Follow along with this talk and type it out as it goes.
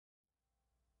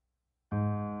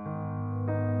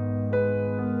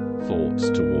thoughts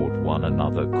toward one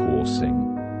another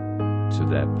coursing, to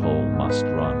their pole must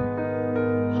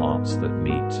run, hearts that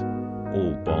meet,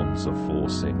 all bonds are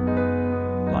forcing,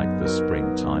 like the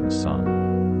springtime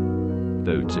sun.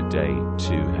 Though today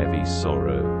too heavy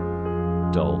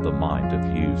sorrow dull the mind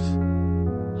of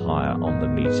youth, higher on the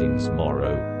meeting's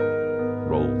morrow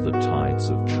roll the tides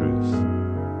of truth.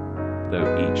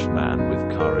 Though each man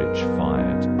with courage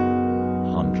fired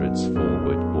hundreds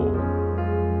forward bore,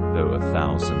 though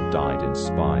 1,000 died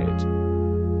inspired,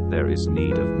 there is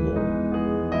need of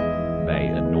more. May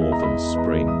a northern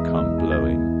spring come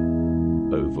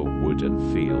blowing over wood and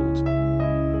field,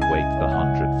 wake the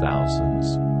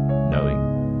 100,000s,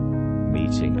 knowing,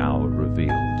 meeting hour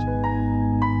revealed.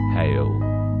 Hail,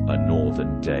 a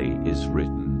northern day is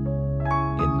written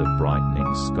in the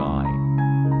brightening sky,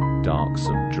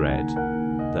 darksome dread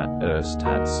that erst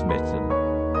had smitten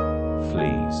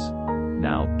flees,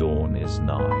 now dawn is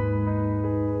nigh.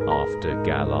 After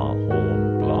Galar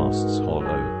horn blasts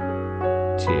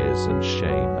hollow, tears and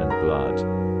shame and blood,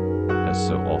 as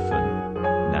so often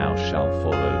now shall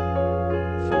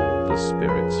follow, fall the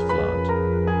Spirit's flood.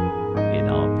 In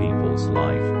our people's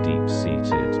life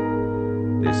deep-seated,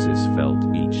 this is felt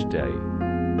each day,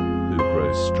 who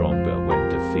grows stronger when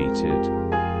defeated,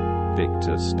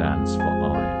 victor stands for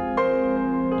I.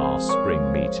 Our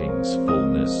spring meeting's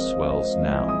fullness swells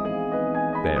now,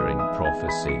 bearing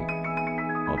prophecy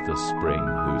of the spring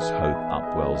whose hope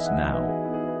upwells now.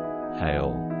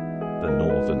 Hail, the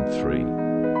Northern Three.